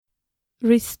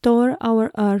Restore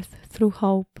Our Earth Through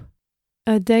Hope,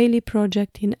 a daily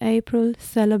project in April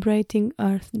celebrating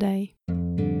Earth Day.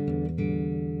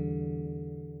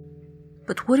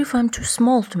 But what if I'm too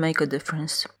small to make a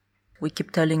difference? We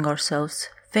keep telling ourselves,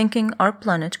 thinking our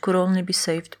planet could only be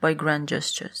saved by grand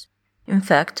gestures. In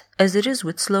fact, as it is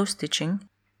with slow stitching,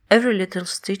 every little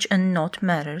stitch and knot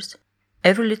matters.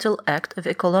 Every little act of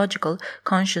ecological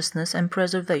consciousness and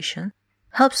preservation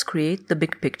helps create the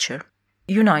big picture.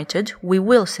 United, we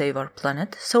will save our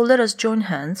planet, so let us join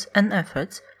hands and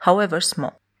efforts, however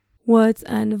small. Words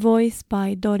and voice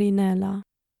by Dorinella.